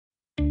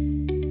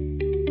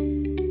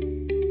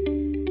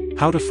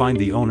How to find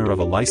the owner of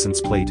a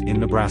license plate in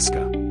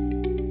Nebraska.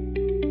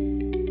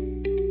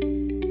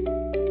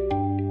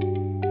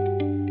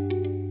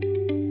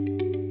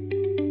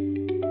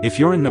 If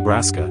you're in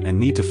Nebraska and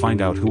need to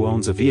find out who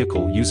owns a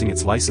vehicle using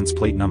its license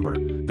plate number,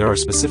 there are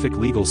specific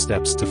legal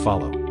steps to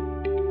follow.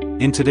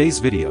 In today's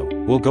video,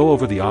 we'll go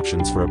over the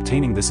options for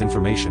obtaining this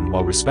information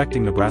while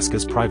respecting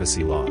Nebraska's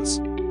privacy laws.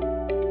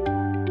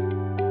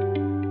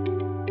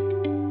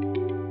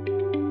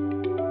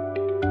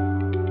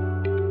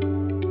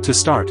 To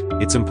start,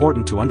 it's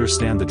important to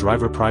understand the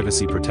Driver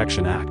Privacy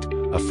Protection Act,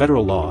 a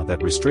federal law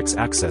that restricts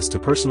access to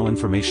personal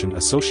information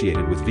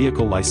associated with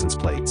vehicle license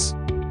plates.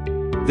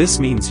 This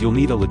means you'll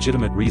need a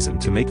legitimate reason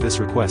to make this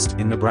request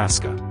in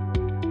Nebraska.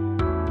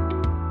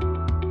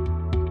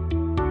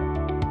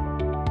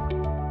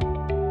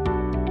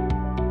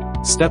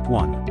 Step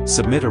 1.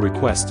 Submit a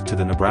request to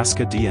the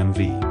Nebraska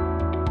DMV.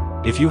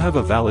 If you have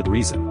a valid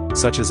reason,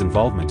 such as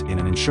involvement in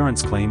an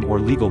insurance claim or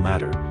legal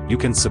matter, you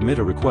can submit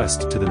a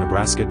request to the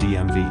Nebraska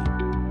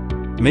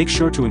DMV. Make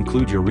sure to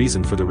include your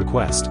reason for the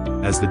request,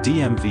 as the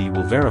DMV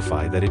will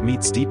verify that it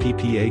meets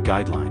DPPA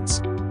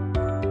guidelines.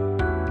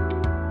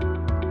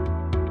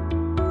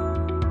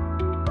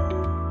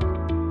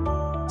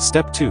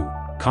 Step 2.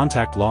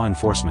 Contact law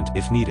enforcement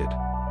if needed.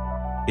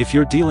 If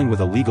you're dealing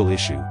with a legal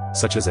issue,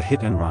 such as a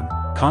hit and run,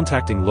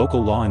 contacting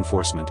local law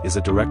enforcement is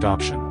a direct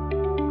option.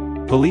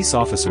 Police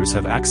officers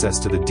have access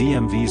to the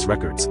DMV's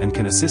records and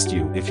can assist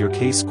you if your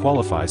case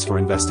qualifies for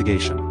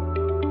investigation.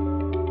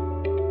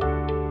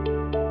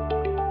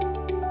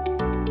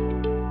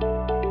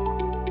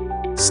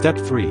 Step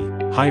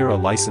 3. Hire a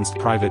licensed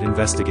private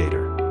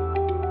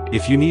investigator.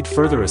 If you need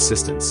further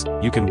assistance,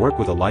 you can work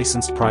with a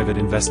licensed private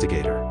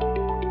investigator.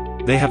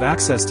 They have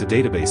access to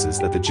databases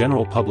that the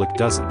general public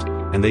doesn't,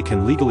 and they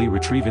can legally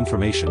retrieve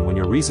information when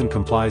your reason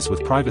complies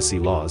with privacy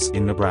laws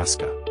in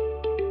Nebraska.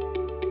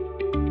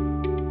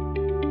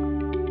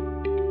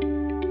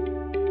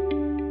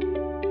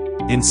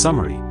 In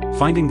summary,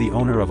 finding the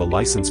owner of a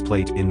license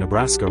plate in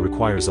Nebraska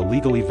requires a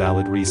legally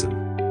valid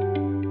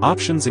reason.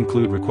 Options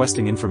include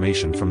requesting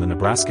information from the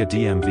Nebraska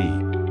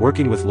DMV,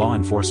 working with law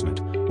enforcement,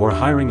 or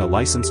hiring a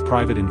licensed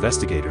private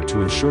investigator to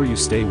ensure you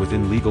stay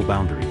within legal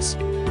boundaries.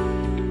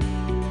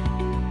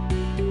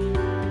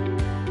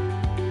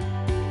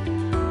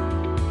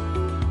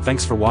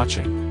 Thanks for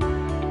watching.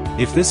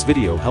 If this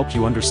video helped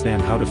you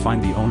understand how to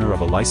find the owner of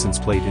a license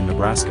plate in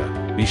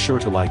Nebraska, be sure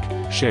to like,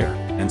 share,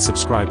 and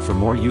subscribe for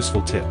more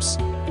useful tips.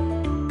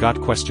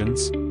 Got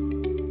questions?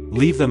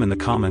 Leave them in the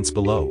comments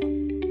below.